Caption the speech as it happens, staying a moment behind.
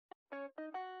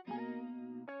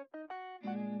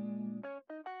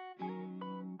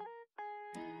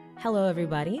Hello,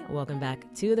 everybody. Welcome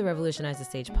back to the Revolutionize the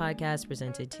Stage podcast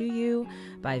presented to you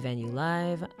by Venue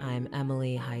Live. I'm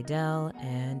Emily Heidel,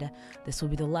 and this will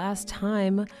be the last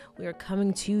time we are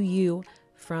coming to you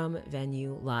from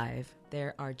Venue Live.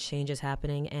 There are changes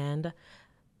happening, and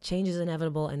change is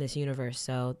inevitable in this universe,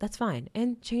 so that's fine.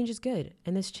 And change is good,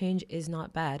 and this change is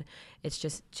not bad. It's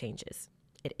just changes.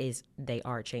 They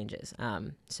are changes.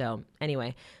 So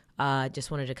anyway, just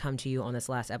wanted to come to you on this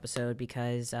last episode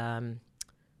because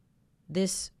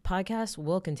this podcast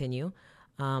will continue,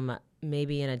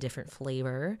 maybe in a different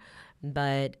flavor,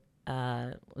 but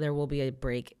there will be a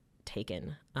break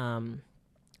taken.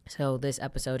 So this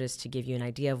episode is to give you an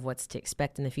idea of what's to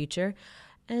expect in the future.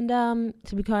 And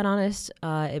to be quite honest,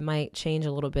 it might change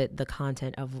a little bit the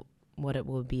content of what it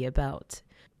will be about.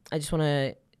 I just want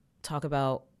to talk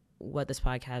about what this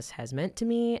podcast has meant to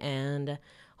me, and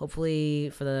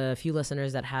hopefully for the few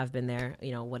listeners that have been there,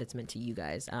 what it's meant to you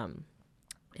guys.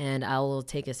 And I will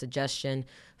take a suggestion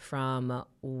from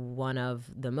one of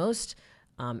the most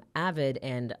avid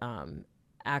and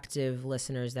active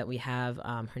listeners that we have.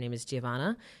 Her name is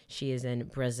Giovanna. She is in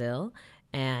Brazil,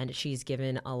 and she's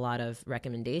given a lot of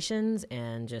recommendations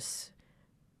and just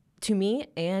to me,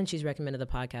 and she's recommended the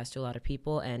podcast to a lot of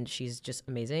people, and she's just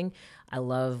amazing. I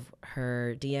love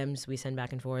her DMs we send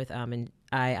back and forth. And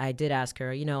I did ask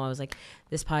her, I was like,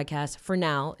 this podcast for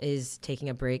now is taking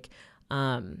a break.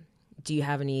 Do you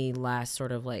have any last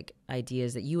sort of like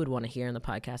ideas that you would want to hear in the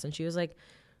podcast? And she was like,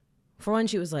 for one,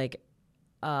 she was like,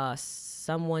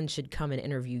 someone should come and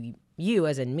interview you,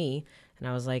 as in me. And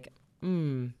I was like, I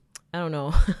don't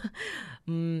know. I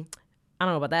don't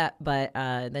know about that. But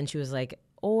then she was like,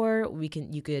 or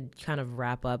you could kind of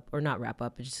wrap up, or not wrap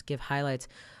up, but just give highlights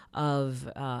of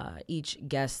each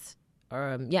guest,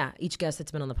 or each guest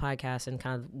that's been on the podcast and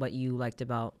kind of what you liked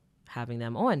about having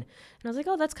them on. And I was like,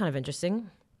 oh, that's kind of interesting.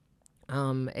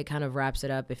 It kind of wraps it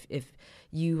up if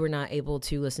you were not able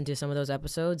to listen to some of those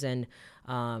episodes, and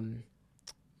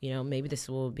maybe this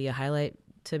will be a highlight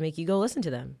to make you go listen to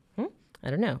them.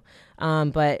 I don't know.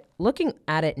 But looking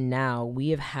at it now, we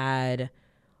have had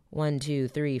 1, 2,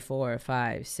 3, 4,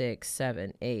 5, 6,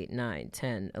 7, 8, 9,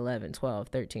 10, 11, 12,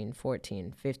 13,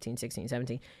 14, 15, 16,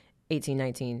 17, 18,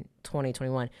 19, 20,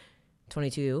 21,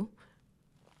 22,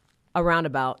 around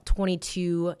about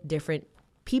 22 different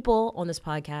people on this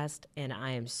podcast, and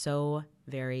I am so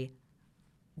very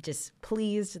just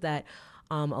pleased that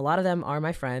a lot of them are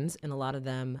my friends, and a lot of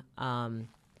them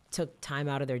took time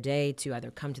out of their day to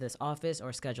either come to this office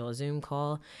or schedule a Zoom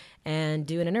call and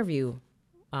do an interview,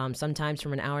 sometimes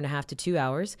from an hour and a half to 2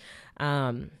 hours.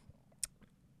 And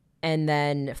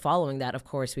then following that, of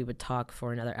course, we would talk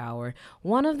for another hour.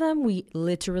 One of them, we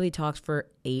literally talked for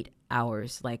 8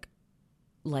 hours, like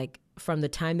from the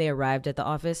time they arrived at the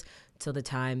office till the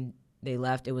time they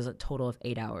left. It was a total of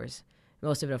 8 hours.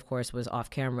 Most of it, of course, was off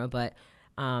camera, but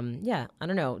I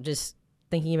don't know, just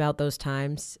thinking about those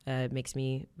times makes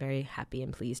me very happy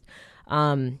and pleased.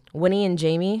 Winnie and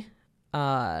Jamie,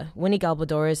 Winnie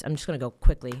Galbadores, I'm just going to go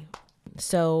quickly.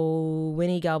 So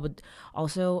Winnie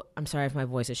also, I'm sorry if my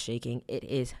voice is shaking. It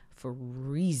is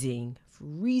freezing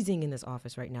in this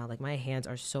office right now. Like, my hands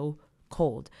are so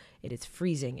cold. It is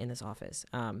freezing in this office.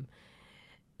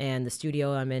 And the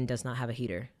studio I'm in does not have a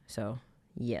heater. So,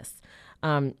 yes.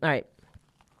 All right.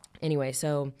 Anyway,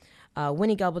 so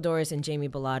Winnie Galbadores and Jamie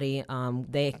Bellotti,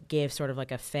 they gave sort of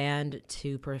like a fan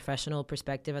to professional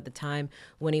perspective at the time.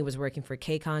 Winnie was working for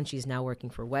KCON. She's now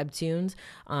working for Webtoons.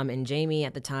 And Jamie,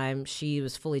 at the time, she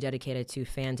was fully dedicated to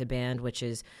fan to band, which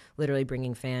is literally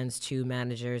bringing fans to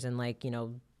managers and making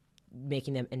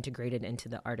them integrated into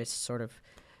the artist's sort of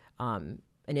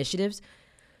initiatives.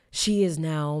 She is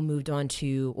now moved on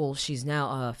to, she's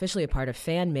now officially a part of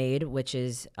FanMade, which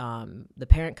is the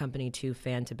parent company to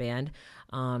Fan to Band.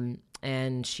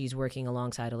 And she's working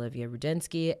alongside Olivia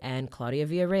Rudensky and Claudia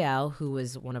Villarreal, who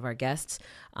was one of our guests.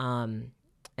 And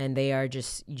they are you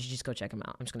just go check them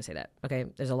out. I'm just going to say that. Okay,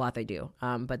 there's a lot they do.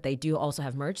 But they do also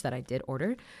have merch that I did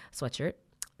order, sweatshirt.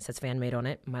 Says FanMade on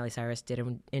it. Miley Cyrus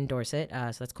did endorse it,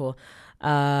 so that's cool.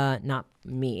 Not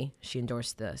me. She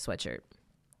endorsed the sweatshirt.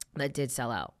 That did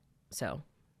sell out. So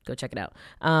go check it out.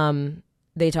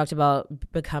 They talked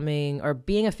about becoming or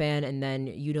being a fan and then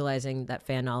utilizing that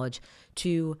fan knowledge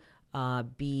to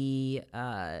be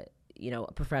a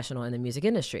professional in the music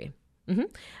industry.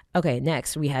 Okay,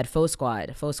 next we had Faux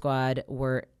Squad. Faux Squad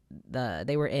were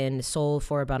they were in Seoul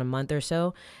for about a month or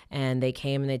so, and they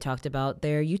came and they talked about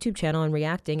their YouTube channel and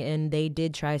reacting, and they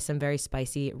did try some very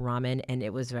spicy ramen, and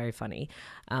it was very funny.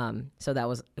 So that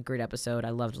was a great episode. I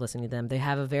loved listening to them. They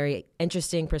have a very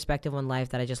interesting perspective on life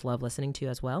that I just love listening to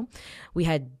as well. We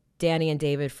had Danny and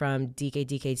David from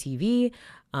DKDK TV.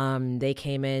 They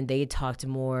came in, they talked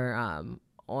more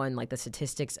on like the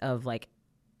statistics of like,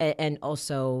 and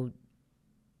also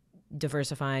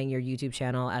diversifying your YouTube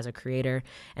channel as a creator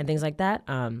and things like that.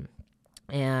 So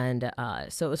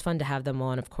it was fun to have them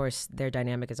on. Of course, their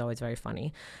dynamic is always very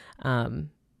funny. And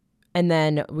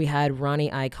then we had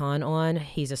Ronnie Icon on.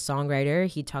 He's a songwriter.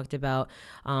 He talked about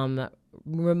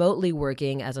remotely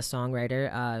working as a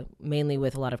songwriter, mainly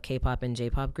with a lot of K-pop and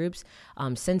J-pop groups.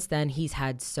 Since then, he's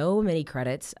had so many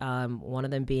credits, one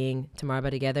of them being Tomorrow By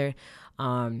Together,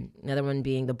 another one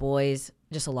being The Boys,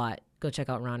 just a lot. Go check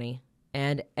out Ronnie.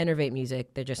 And Enervate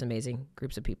Music, they're just amazing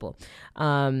groups of people.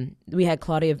 We had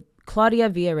Claudia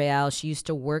Villarreal. She used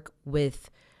to work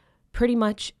with Pretty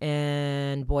Much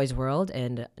and Boys World,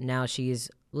 and now she's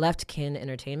left Kin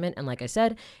Entertainment, and like I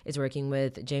said, is working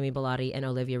with Jamie Bellotti and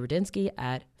Olivia Rudinsky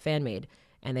at Fanmade,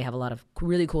 and they have a lot of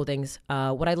really cool things.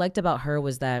 What I liked about her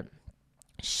was that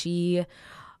she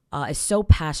is so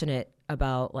passionate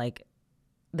about like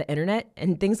the internet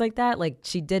and things like that. Like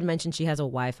she did mention she has a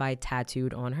Wi-Fi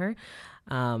tattooed on her.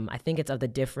 I think it's of the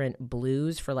different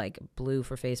blues for like blue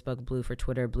for Facebook, blue for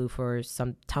Twitter, blue for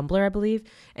some Tumblr, I believe.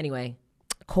 Anyway,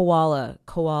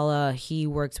 Koala, he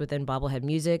works within Bobblehead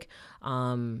Music,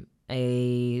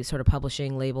 a sort of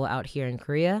publishing label out here in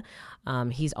Korea.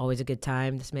 He's always a good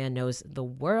time. This man knows the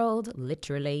world,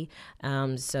 literally.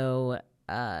 So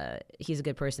he's a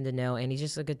good person to know, and he's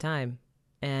just a good time.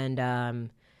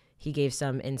 And he gave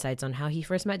some insights on how he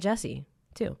first met Jessie,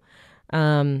 too.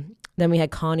 Then we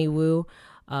had Connie Wu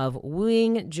of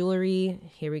Wooing Jewelry.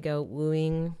 Here we go,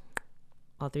 Wooing.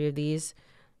 All three of these.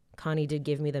 Connie did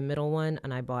give me the middle one,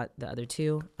 and I bought the other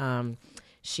two.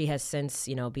 She has since,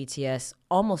 BTS,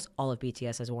 almost all of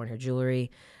BTS has worn her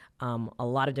jewelry. A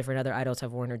lot of different other idols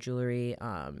have worn her jewelry,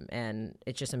 and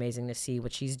it's just amazing to see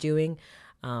what she's doing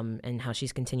and how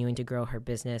she's continuing to grow her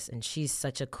business. And she's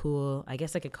such a cool, I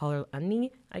guess I could call her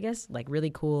Annie, like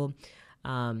really cool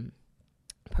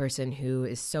person who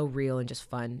is so real and just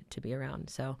fun to be around.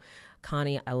 So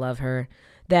Connie, I love her.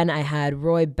 Then I had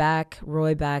Roy back.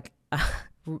 Roy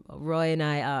and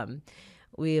I,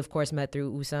 we of course met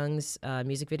through Usung's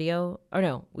music video. Or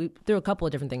no, we through a couple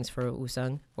of different things for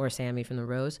Usung or Sammy from The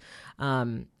Rose.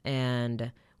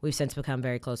 And we've since become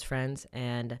very close friends.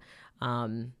 And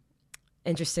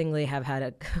interestingly, have had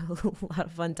a lot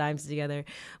of fun times together.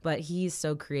 But he's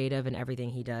so creative in everything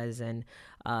he does, and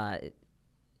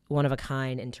one of a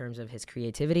kind in terms of his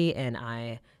creativity. And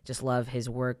I just love his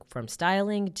work from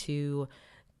styling to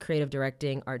creative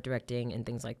directing, art directing, and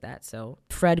things like that. So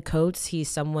Fred Coates, he's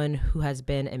someone who has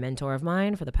been a mentor of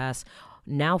mine for the past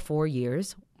now 4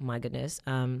 years. My goodness.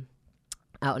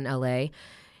 Out in LA.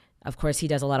 Of course, he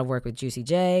does a lot of work with Juicy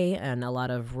J and a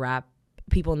lot of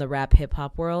people in the rap hip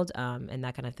hop world, and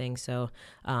that kind of thing. So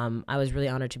I was really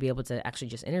honored to be able to actually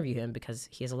just interview him because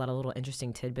he has a lot of little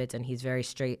interesting tidbits and he's very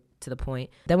straight to the point.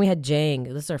 Then we had Jang.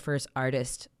 This is our first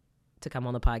artist to come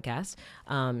on the podcast.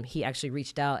 He actually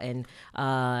reached out, and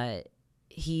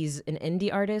he's an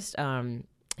indie artist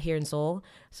here in Seoul.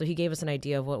 So he gave us an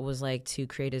idea of what it was like to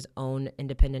create his own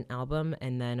independent album,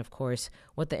 and then of course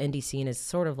what the indie scene is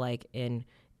sort of like in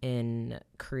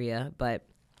Korea. But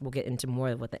we'll get into more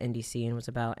of what the indie scene was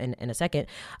about in a second.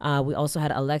 We also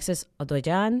had Alexis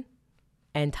Odojan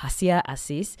and Tasia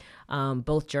Assis,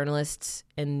 both journalists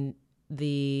in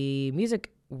the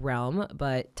music realm,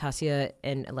 but Tasia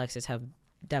and Alexis have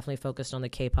definitely focused on the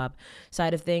K-pop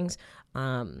side of things.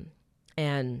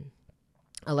 And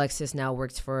Alexis now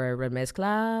works for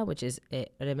Remezcla, which is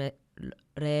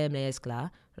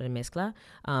Remezcla,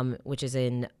 which is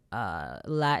in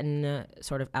Latin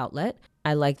sort of outlet.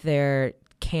 I liked their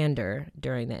candor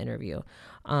during the interview.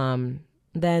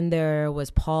 Then there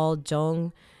was Paul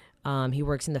Jong. He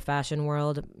works in the fashion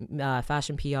world,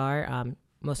 fashion PR,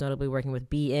 most notably working with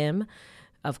BM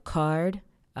of Card.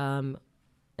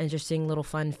 Interesting little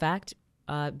fun fact.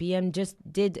 BM just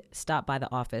did stop by the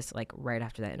office like right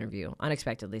after that interview,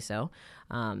 unexpectedly so.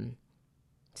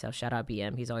 So shout out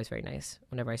BM. He's always very nice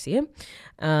whenever I see him.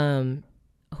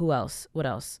 Who else? What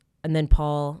else? And then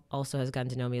Paul also has gotten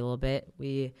to know me a little bit.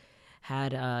 We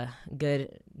had a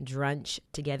good brunch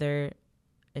together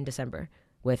in December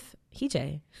with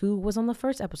Hee-jae, who was on the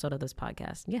first episode of this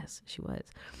podcast. Yes, she was.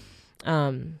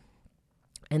 And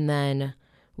then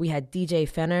we had DJ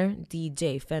Fenner, the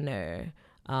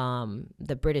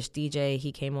British DJ.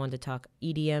 He came on to talk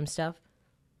EDM stuff.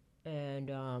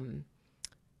 and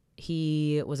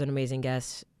he was an amazing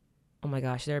guest. Oh my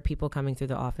gosh, there are people coming through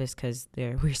the office because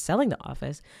we're selling the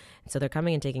office, and so they're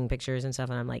coming and taking pictures and stuff.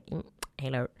 And I'm like,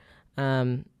 hello.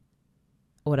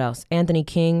 What else? Anthony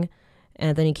King,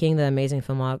 the amazing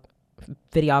filmographer,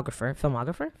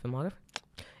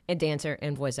 and dancer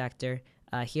and voice actor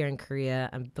here in Korea.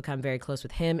 I've become very close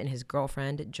with him and his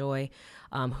girlfriend Joy,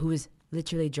 who is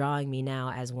literally drawing me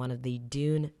now as one of the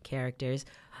Dune characters,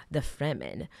 the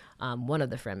Fremen, one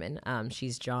of the Fremen.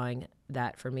 She's drawing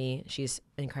that for me. She's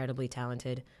incredibly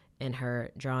talented in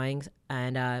her drawings,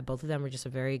 and both of them were just a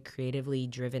very creatively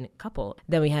driven couple.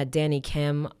 Then we had Danny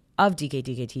Kim of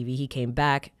DKDK TV. He came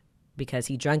back because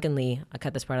I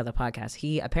cut this part of the podcast,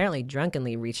 he apparently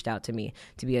drunkenly reached out to me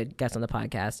to be a guest on the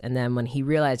podcast. And then when he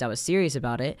realized I was serious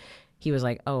about it, he was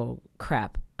like, oh,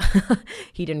 crap.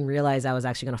 He didn't realize I was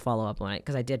actually going to follow up on it,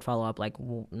 because I did follow up like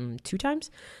 2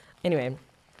 times. Anyway,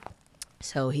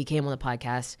 so he came on the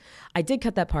podcast. I did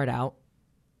cut that part out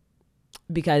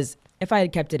because if I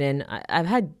had kept it in, I've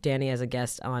had Danny as a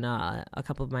guest on a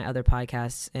couple of my other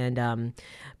podcasts, and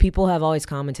people have always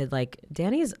commented like,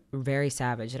 Danny's very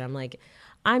savage. And I'm like,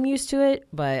 I'm used to it,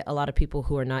 but a lot of people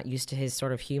who are not used to his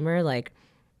sort of humor, like,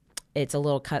 it's a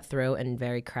little cutthroat and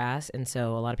very crass. And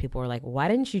so a lot of people were like, why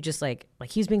didn't you just like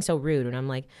he's being so rude? And I'm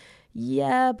like,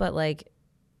 yeah, but like,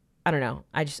 I don't know.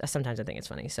 Sometimes I think it's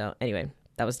funny. So anyway,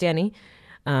 that was Danny.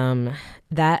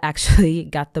 That actually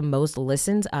got the most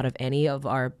listens out of any of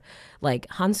our, like,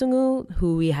 Han Sung-woo,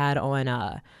 who we had on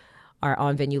our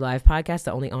On Venue Live podcast,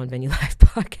 the only On Venue Live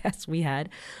podcast we had.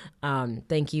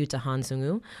 Thank you to Han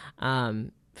Sung-woo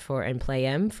and Play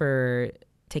M for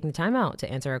taking the time out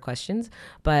to answer our questions.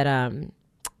 But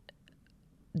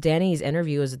Danny's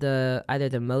interview is either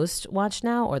the most watched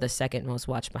now or the second most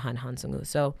watched behind Han Sung-woo.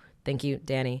 So thank you,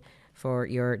 Danny, for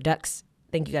your ducks.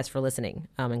 Thank you guys for listening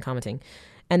and commenting.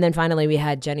 And then finally, we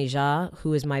had Jenny Jha,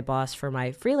 who is my boss for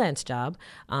my freelance job.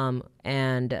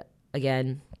 And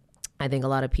again, I think a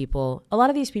lot of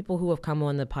these people who have come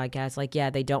on the podcast, like, yeah,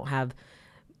 they don't have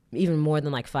even more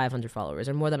than like 500 followers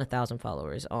or more than 1,000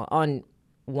 followers on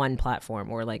one platform,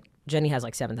 or like Jenny has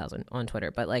like 7,000 on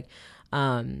Twitter, but like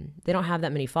they don't have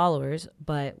that many followers.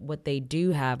 But what they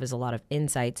do have is a lot of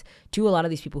insights to a lot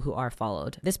of these people who are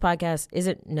followed. This podcast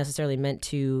isn't necessarily meant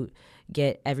to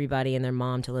get everybody and their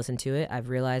mom to listen to it. I've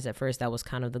realized at first that was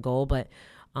kind of the goal, but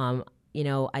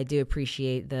I do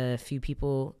appreciate the few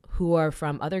people who are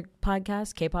from other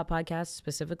podcasts, K-pop podcasts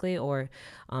specifically, or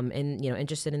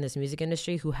interested in this music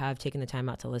industry, who have taken the time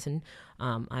out to listen.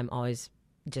 I'm always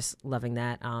just loving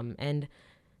that. And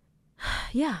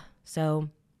yeah, so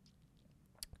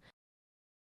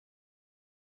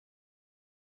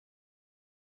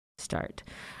start.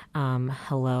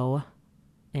 Hello,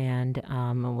 and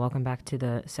welcome back to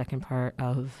the second part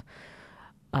of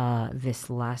this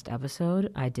last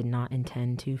episode. I did not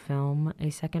intend to film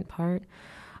a second part,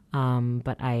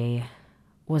 but I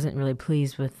wasn't really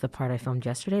pleased with the part I filmed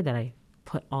yesterday that I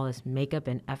put all this makeup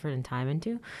and effort and time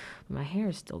into. My hair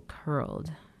is still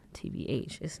curled,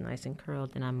 TBH. It's nice and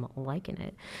curled, and I'm liking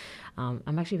it.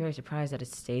 I'm actually very surprised that it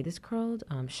stayed this curled.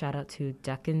 Shout out to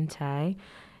Deccan Tai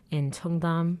in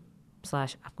Cheongdam /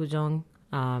 Apgujeong,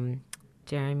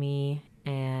 Jeremy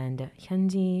and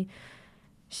Hyunji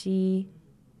Shi,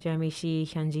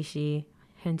 Hyunji Shi,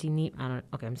 Hyunji Ni.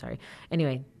 Okay, I'm sorry.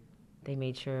 Anyway, they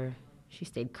made sure she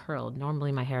stayed curled.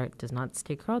 Normally my hair does not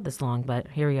stay curled this long, but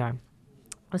here we are.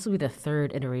 This will be the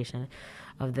third iteration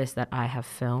of this that I have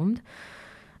filmed.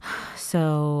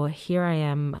 So here I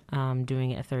am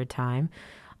doing it a third time.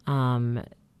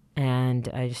 And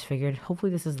I just figured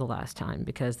hopefully this is the last time,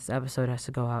 because this episode has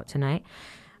to go out tonight.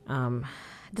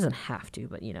 It doesn't have to,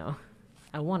 but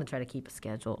I want to try to keep a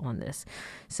schedule on this.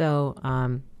 So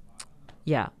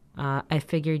I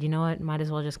figured, might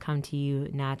as well just come to you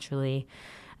naturally.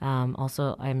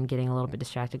 Also, I'm getting a little bit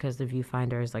distracted because the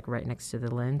viewfinder is like right next to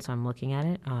the lens, so I'm looking at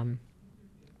it.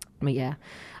 But yeah,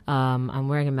 I'm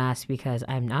wearing a mask because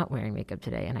I'm not wearing makeup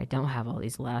today, and I don't have all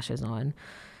these lashes on.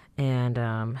 And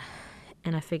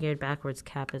I figured backwards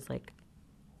cap is like,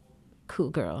 cool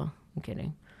girl. I'm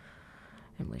kidding.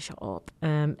 Emily, shut up.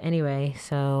 Anyway,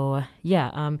 so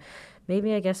yeah,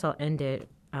 maybe I guess I'll end it.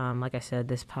 Like I said,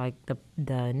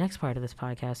 the next part of this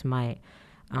podcast might,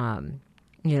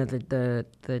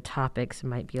 the topics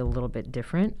might be a little bit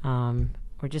different,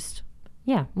 or just,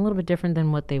 a little bit different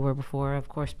than what they were before. Of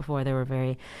course, before they were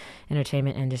very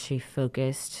entertainment industry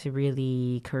focused,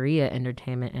 really Korea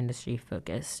entertainment industry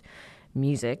focused,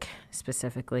 music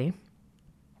specifically.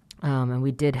 And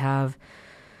we did have,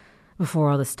 before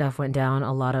all this stuff went down,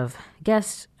 a lot of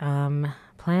guests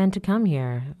planned to come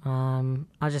here.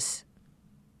 I'll just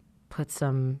put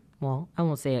some Well, I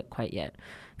won't say it quite yet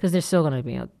because there's still going to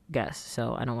be a guest,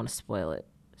 so I don't want to spoil it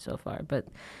so far. But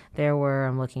there were,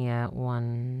 I'm looking at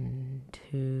 1,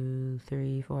 2,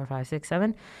 3, 4, 5, 6,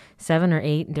 7 or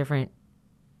 8 different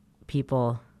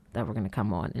people that were going to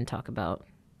come on and talk about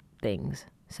things.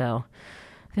 So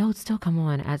they would still come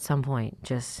on at some point,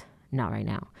 just not right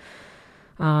now.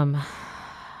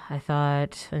 I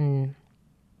thought, and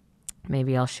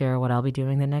maybe I'll share what I'll be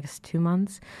doing the next 2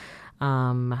 months.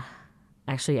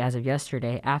 Actually, as of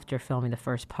yesterday, after filming the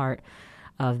first part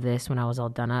of this, when I was all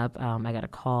done up, I got a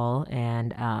call,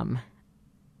 and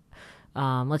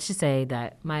let's just say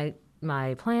that my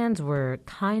plans were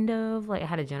kind of like, I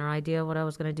had a general idea of what I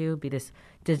was going to do, be this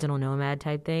digital nomad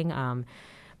type thing.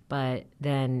 But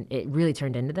then it really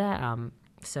turned into that.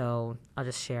 So I'll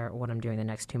just share what I'm doing the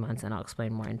next 2 months, and I'll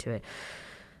explain more into it.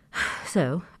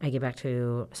 So I'm going back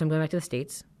to the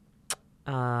States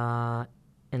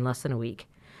in less than a week,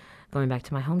 going back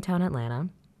to my hometown, Atlanta.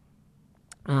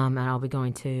 And I'll be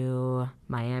going to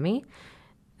Miami,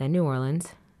 then New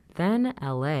Orleans, then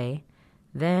LA,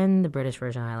 then the British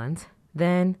Virgin Islands,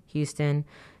 then Houston,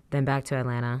 then back to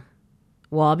Atlanta.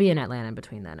 Well, I'll be in Atlanta in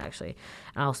between then, actually.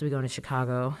 I'll also be going to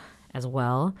Chicago as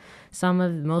well.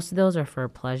 Most of those are for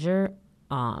pleasure.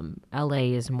 LA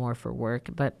is more for work,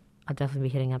 but I'll definitely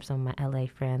be hitting up some of my LA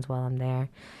friends while I'm there.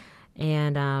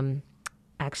 And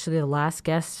actually, the last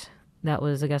guest that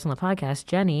was a guest on the podcast,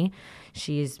 Jenny,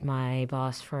 she's my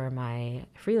boss for my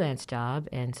freelance job,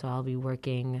 and so I'll be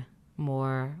working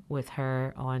more with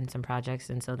her on some projects,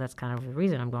 and so that's kind of the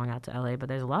reason I'm going out to LA. But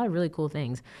there's a lot of really cool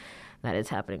things that is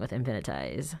happening with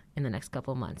Infinitize in the next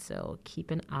couple of months, so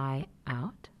keep an eye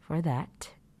out for that.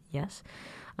 Yes.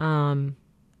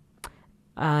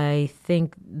 I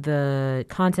think the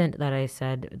content that I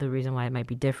said, the reason why it might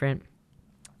be different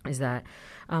is that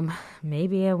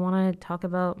maybe I want to talk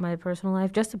about my personal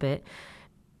life just a bit.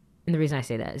 And the reason I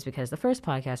say that is because the first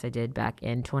podcast I did back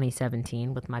in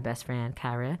 2017 with my best friend,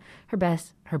 Kyra, her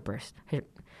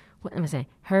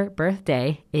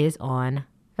birthday is on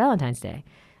Valentine's Day,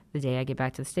 the day I get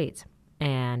back to the States.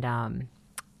 And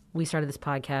we started this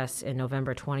podcast in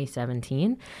November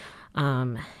 2017.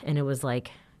 And it was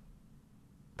like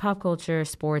pop culture,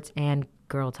 sports, and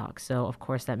girl talk. So, of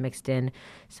course, that mixed in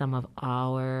some of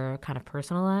our kind of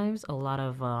personal lives, a lot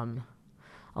of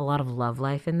love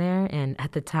life in there. And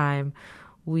at the time,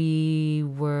 we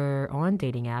were on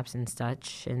dating apps and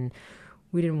such, and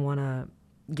we didn't want to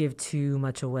give too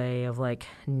much away of like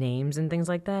names and things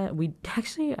like that.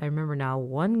 I remember now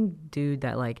one dude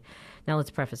that now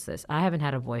let's preface this. I haven't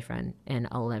had a boyfriend in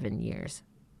 11 years.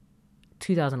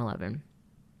 2011.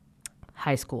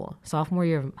 High school, sophomore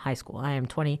year of high school. I am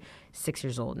 26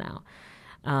 years old now.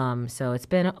 So it's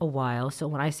been a while. So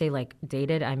when I say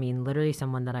dated, I mean literally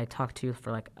someone that I talked to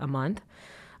for a month.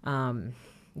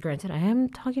 Granted, I am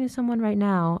talking to someone right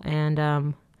now, and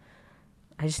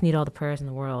I just need all the prayers in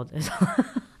the world.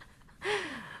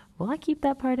 Will I keep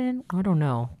that part in? I don't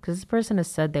know, because this person has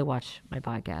said they watch my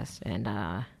podcast, and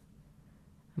I'm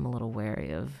a little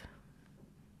wary of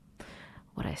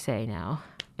what I say now.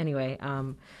 Anyway,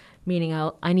 meaning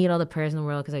I need all the prayers in the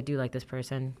world because I do like this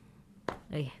person.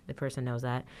 The person knows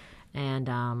that. And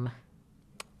I'm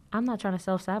not trying to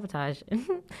self-sabotage.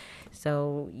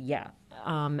 So, yeah.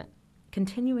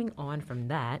 Continuing on from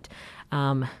that,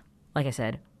 like I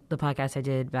said, the podcast I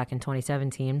did back in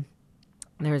 2017,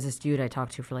 there was this dude I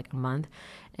talked to for a month.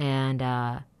 And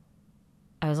I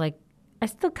was like, I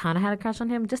still kind of had a crush on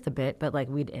him, just a bit, but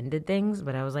we'd ended things.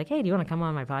 But I was like, hey, do you want to come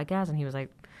on my podcast? And he was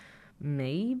like,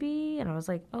 maybe. And I was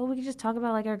like, oh, we could just talk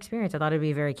about our experience. I thought it'd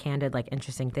be a very candid,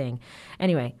 interesting thing.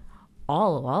 Anyway,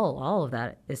 all of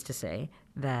that is to say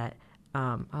that,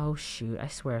 oh shoot, I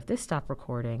swear if this stopped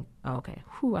recording, okay,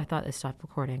 I thought this stopped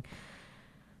recording.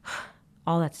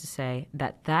 All that's to say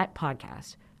that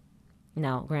podcast,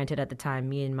 now granted at the time,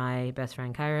 me and my best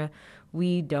friend Kyra,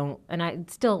 we don't, and I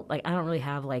still, I don't really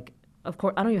have of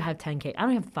course, I don't even have 10K. I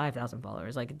don't have 5,000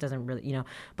 followers. It doesn't really,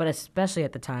 but especially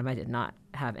at the time, I did not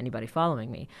have anybody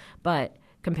following me. But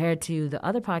compared to the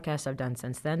other podcasts I've done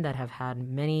since then that have had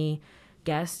many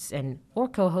guests or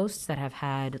co-hosts that have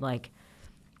had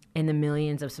in the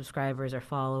millions of subscribers or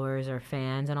followers or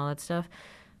fans and all that stuff,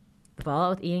 the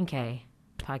Fallout with Ian K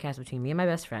podcast between me and my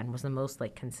best friend was the most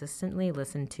consistently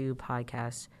listened to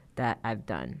podcast that I've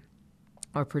done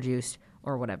or produced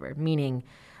or whatever. Meaning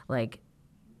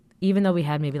even though we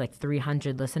had maybe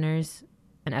 300 listeners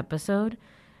an episode,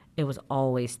 it was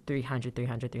always 300. You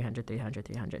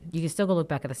can still go look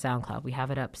back at the SoundCloud. We have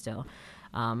it up still.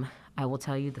 I will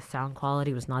tell you the sound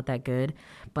quality was not that good,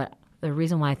 but the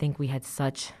reason why I think we had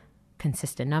such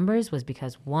consistent numbers was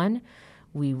because, one,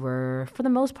 we were, for the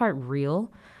most part,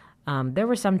 real. There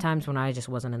were some times when I just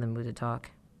wasn't in the mood to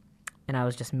talk, and I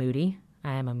was just moody.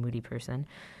 I am a moody person.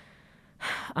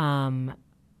 We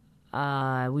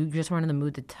just weren't in the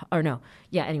mood to talk. Or no,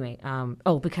 yeah. Anyway,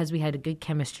 because we had a good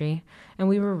chemistry and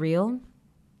we were real,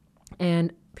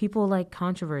 and people like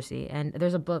controversy. And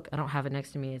there's a book, I don't have it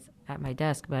next to me, it's at my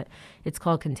desk, but it's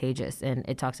called Contagious, and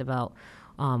it talks about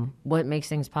what makes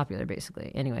things popular,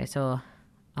 basically. Anyway, so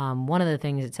one of the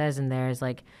things it says in there is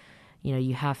like,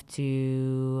 you have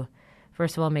to,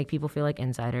 first of all, make people feel like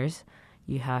insiders.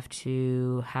 You have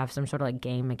to have some sort of like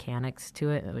game mechanics to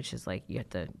it, which is like you have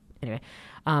to, anyway.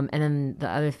 And then the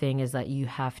other thing is that you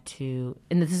have to,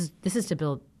 and this is to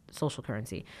build social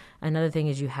currency. Another thing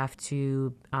is you have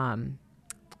to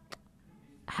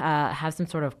have some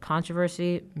sort of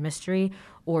controversy, mystery,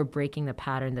 or breaking the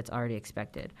pattern that's already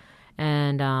expected.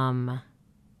 And I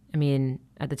mean,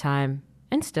 at the time,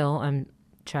 and still, I'm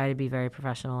trying to be very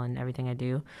professional in everything I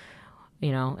do,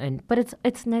 but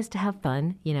it's nice to have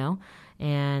fun,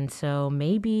 and so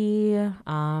maybe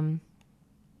I'll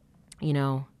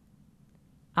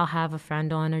have a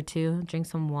friend on or two, drink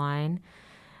some wine.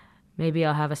 Maybe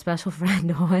I'll have a special friend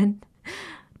on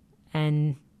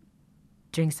and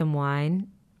drink some wine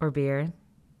or beer.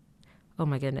 Oh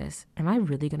my goodness. Am I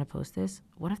really going to post this?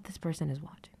 What if this person is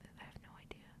watching this? I have no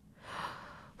idea.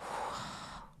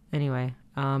 Anyway,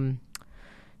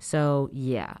 so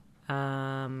yeah,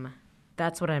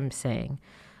 that's what I'm saying.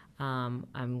 I'm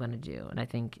going to do. And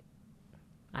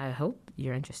I hope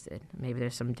you're interested. Maybe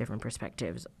there's some different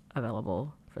perspectives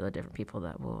available for the different people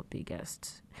that will be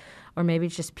guests. Or maybe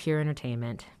it's just pure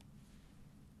entertainment.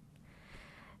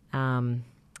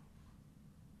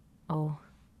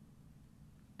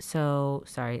 So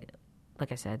sorry.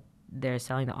 Like I said, they're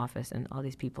selling The Office, and all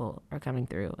these people are coming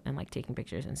through and like taking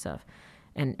pictures and stuff.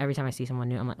 And every time I see someone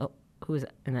new, I'm like, oh, who is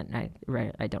it? And then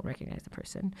I don't recognize the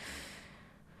person.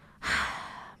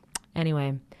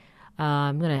 Anyway,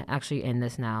 I'm going to actually end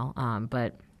this now.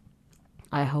 But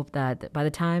I hope that by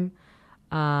the time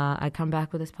I come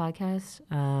back with this podcast,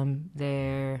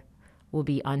 there will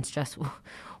be unstressful.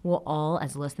 We'll all,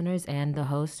 as listeners and the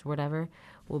host, whatever,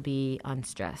 will be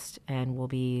unstressed and we'll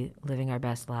be living our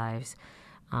best lives.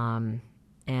 And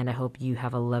I hope you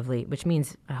have a lovely,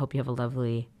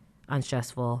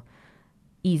 unstressful,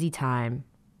 easy time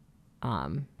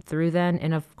through then.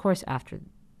 And of course, after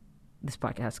this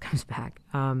podcast comes back.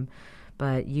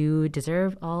 But you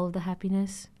deserve all of the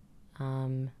happiness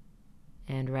and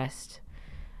rest.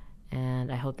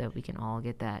 And I hope that we can all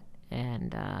get that.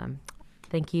 And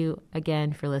thank you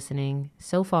again for listening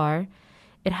so far.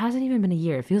 It hasn't even been a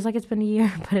year. It feels like it's been a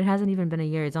year, but it hasn't even been a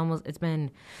year. It's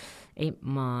been 8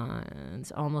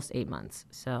 months, almost 8 months.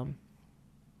 So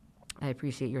I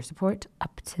appreciate your support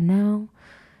up to now.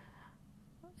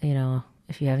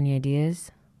 If you have any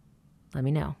ideas, let me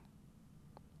know.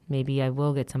 Maybe I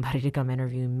will get somebody to come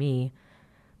interview me,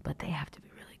 but they have to be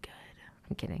really good.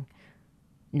 I'm kidding.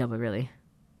 No, but really,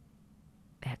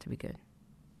 they have to be good.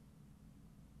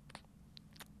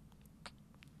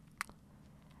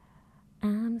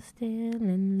 I'm still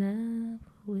in love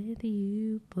with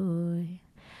you, boy.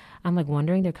 I'm like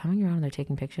wondering, they're coming around and they're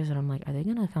taking pictures, and I'm like, are they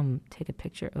gonna come take a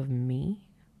picture of me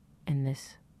in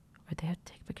this, or they have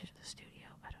to take pictures of the studio?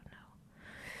 I don't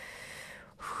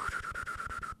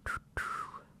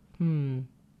know.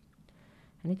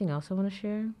 Anything else I want to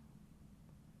share?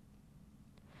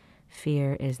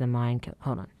 Fear is the mind kill.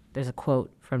 Hold on. There's a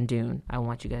quote from Dune. I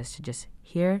want you guys to just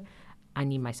hear. I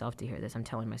need myself to hear this. I'm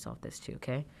telling myself this too,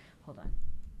 okay? Hold on.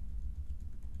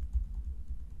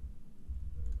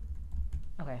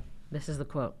 Okay, this is the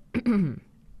quote.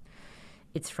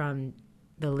 It's from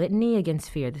the Litany Against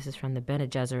Fear. This is from the Bene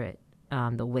Gesserit,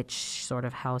 the witch sort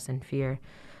of house in fear.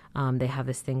 They have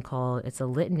this thing called, it's a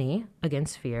litany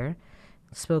against fear,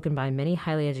 spoken by many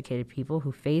highly educated people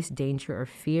who face danger or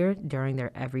fear during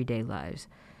their everyday lives.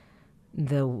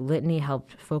 The litany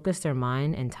helped focus their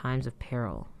mind in times of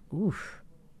peril. Oof.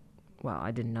 Wow,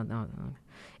 I didn't know that.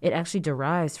 It actually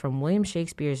derives from William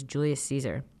Shakespeare's Julius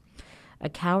Caesar. A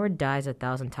coward dies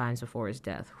 1,000 times before his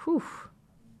death. Whew.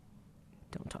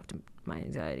 Don't talk to my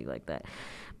anxiety like that.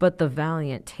 But the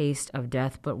valiant taste of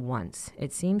death but once.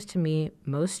 It seems to me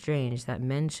most strange that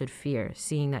men should fear,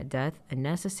 seeing that death, a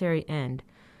necessary end,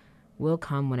 will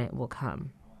come when it will come.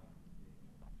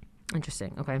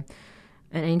 Interesting, okay.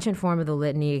 An ancient form of the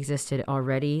litany existed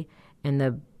already in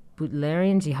the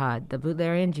Butlerian Jihad. The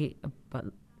Butlerian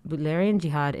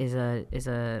Jihad is it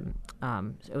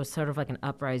was sort of like an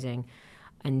uprising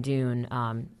in Dune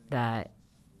that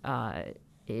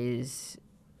is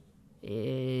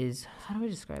how do I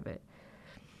describe it?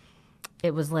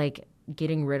 It was like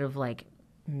getting rid of like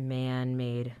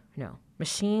man-made, no,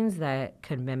 machines that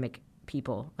could mimic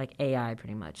people, like AI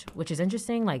pretty much, which is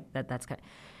interesting. Like that's kind of,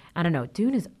 I don't know.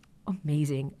 Dune is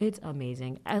amazing. It's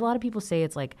amazing. A lot of people say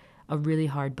it's like a really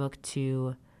hard book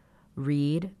to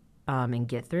read and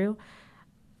get through.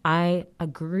 I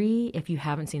agree if you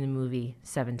haven't seen the movie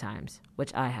 7 times,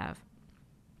 which I have.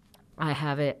 I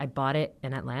have it. I bought it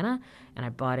in Atlanta and I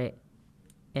bought it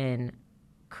in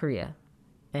Korea.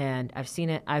 And I've seen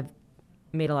it. I've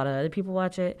made a lot of other people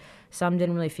watch it. Some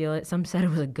didn't really feel it. Some said it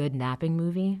was a good napping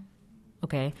movie.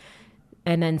 Okay.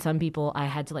 And then some people, I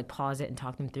had to like pause it and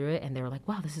talk them through it. And they were like,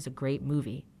 wow, this is a great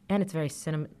movie. And it's very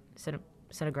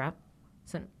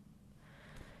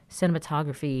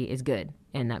cinematography is good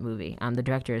in that movie. The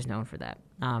director is known for that.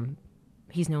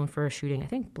 He's known for shooting, I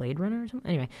think, Blade Runner or something.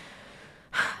 Anyway,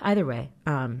 either way,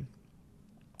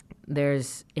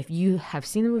 if you have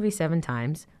seen the movie 7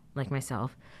 times, like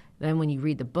myself, then when you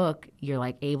read the book, you're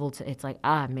like able to, it's like,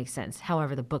 it makes sense.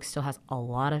 However, the book still has a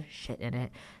lot of shit in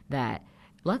it that,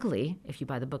 luckily, if you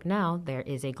buy the book now, there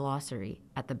is a glossary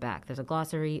at the back. There's a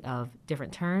glossary of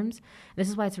different terms. This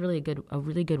is why it's a really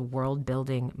good world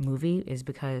building movie, is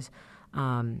because,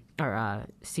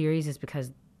 series, is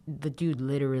because the dude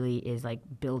literally is like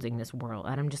building this world.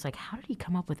 And I'm just like, how did he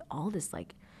come up with all this?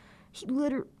 Like, he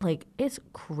literally, like, it's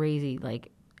crazy.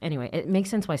 Like, anyway, it makes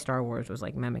sense why Star Wars was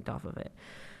like mimicked off of it,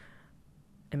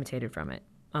 imitated from it,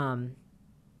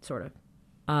 sort of.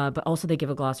 But also they give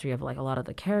a glossary of like a lot of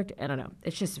the character. I don't know.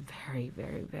 It's just very,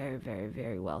 very, very, very,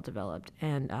 very well developed.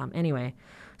 And anyway,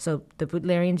 so the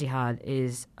Butlerian Jihad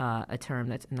is a term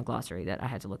that's in the glossary that I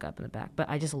had to look up in the back. But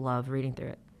I just love reading through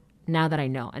it now that I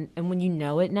know. And when you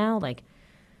know it now, like,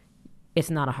 it's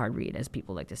not a hard read, as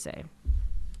people like to say.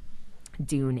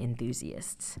 Dune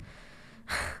enthusiasts.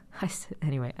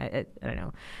 Anyway, I don't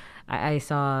know. I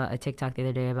saw a TikTok the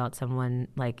other day about someone,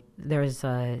 like, there was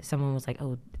someone was like,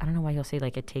 oh, I don't know why he'll say,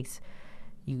 like, it takes,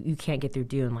 you can't get through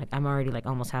Dune. Like, I'm already, like,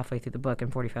 almost halfway through the book in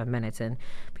 45 minutes. And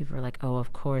people are like, oh,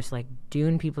 of course, like,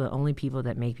 Dune people are the only people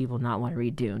that make people not want to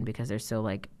read Dune because they're so,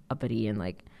 like, uppity and,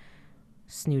 like,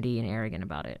 snooty and arrogant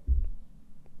about it.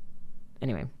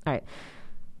 Anyway, all right.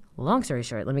 Long story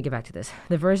short, let me get back to this.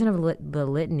 The version of the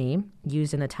litany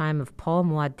used in the time of Paul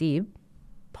Muad'Dib,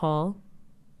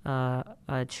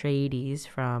 Atreides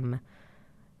from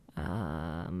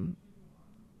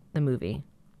the movie,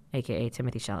 aka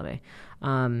Timothy Chalamet,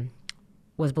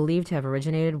 was believed to have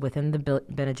originated within the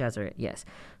Bene Gesserit, yes,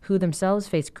 who themselves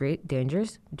faced great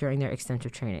dangers during their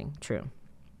extensive training. True.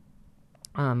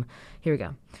 Here we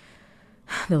go.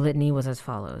 The litany was as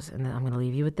follows, and then I'm going to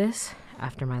leave you with this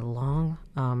after my long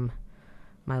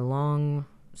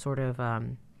sort of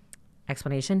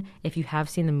explanation. If you have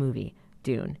seen the movie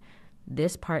Dune,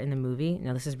 this part in the movie,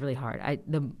 now this is really hard.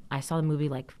 I saw the movie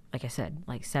like I said,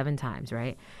 like 7 times,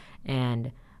 right?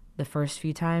 And the first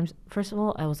few times, first of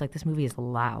all, I was like, this movie is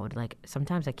loud. Like,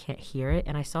 sometimes I can't hear it.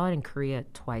 And I saw it in Korea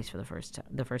twice for the first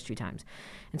 2 times.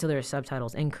 And so there are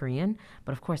subtitles in Korean.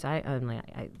 But of course, a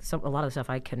lot of the stuff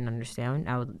I couldn't understand.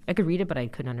 I could read it, but I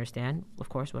couldn't understand, of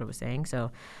course, what it was saying.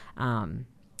 So, and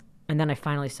then I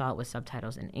finally saw it with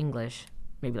subtitles in English,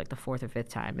 maybe like the 4th or 5th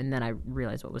time. And then I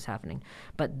realized what was happening.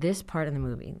 But this part in the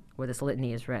movie where this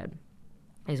litany is read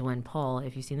is when Paul,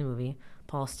 if you've seen the movie,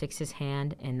 Paul sticks his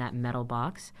hand in that metal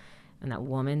box, and that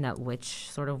woman, that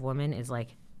witch sort of woman, is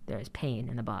like, there's pain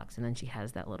in the box, and then she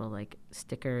has that little like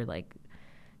sticker, like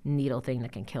needle thing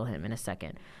that can kill him in a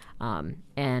second.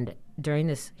 And during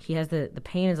this, he has the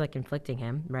pain is like inflicting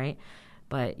him, right?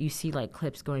 But you see like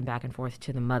clips going back and forth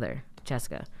to the mother,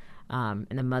 Jessica, and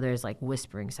the mother is like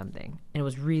whispering something, and it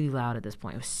was really loud at this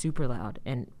point. It was super loud,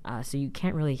 and so you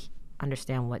can't really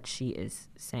understand what she is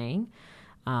saying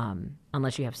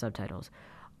unless you have subtitles.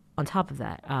 On top of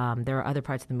that, there are other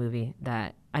parts of the movie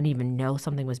that I didn't even know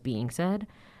something was being said,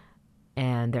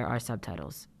 and there are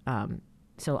subtitles.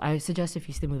 So I suggest if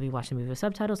you see the movie, watch the movie with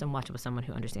subtitles and watch it with someone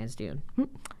who understands Dune.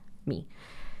 Me.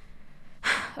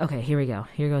 Okay, here we go.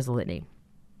 Here goes the litany.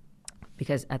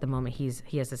 Because at the moment he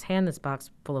has his hand in this box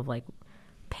full of like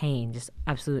pain, just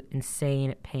absolute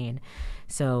insane pain.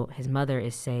 So his mother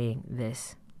is saying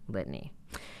this litany.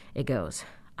 It goes,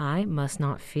 I must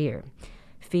not fear.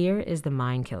 Fear is the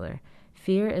mind killer.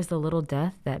 Fear is the little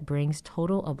death that brings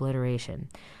total obliteration.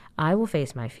 I will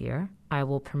face my fear. I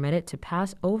will permit it to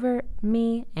pass over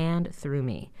me and through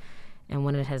me. And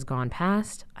when it has gone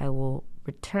past, I will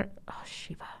return. Oh,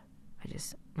 Shiva.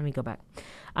 Let me go back.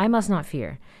 I must not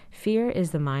fear. Fear is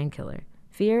the mind killer.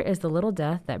 Fear is the little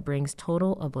death that brings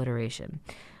total obliteration.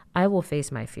 I will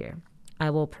face my fear. I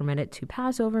will permit it to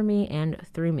pass over me and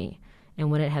through me.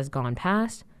 And when it has gone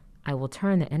past, I will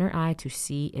turn the inner eye to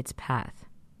see its path.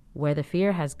 Where the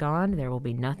fear has gone, there will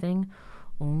be nothing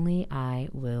only I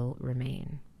will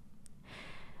remain.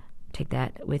 Take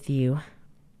that with you,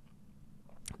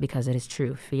 because it is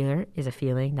true. Fear is a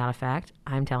feeling, not a fact.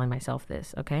 I'm telling myself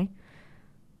this, okay?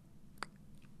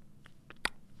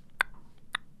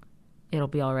 It'll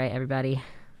be all right, everybody.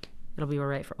 It'll be all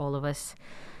right for all of us.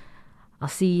 I'll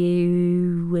see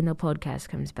you when the podcast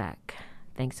comes back.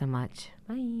 Thanks so much.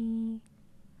 Bye.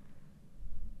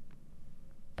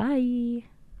 Bye.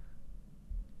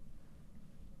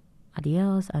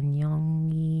 Adios.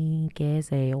 안녕히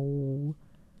계세요.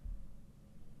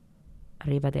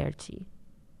 Arrivederci.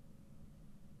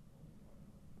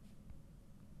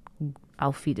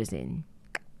 Auf Wiedersehen.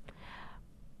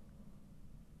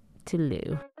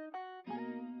 Toodaloo.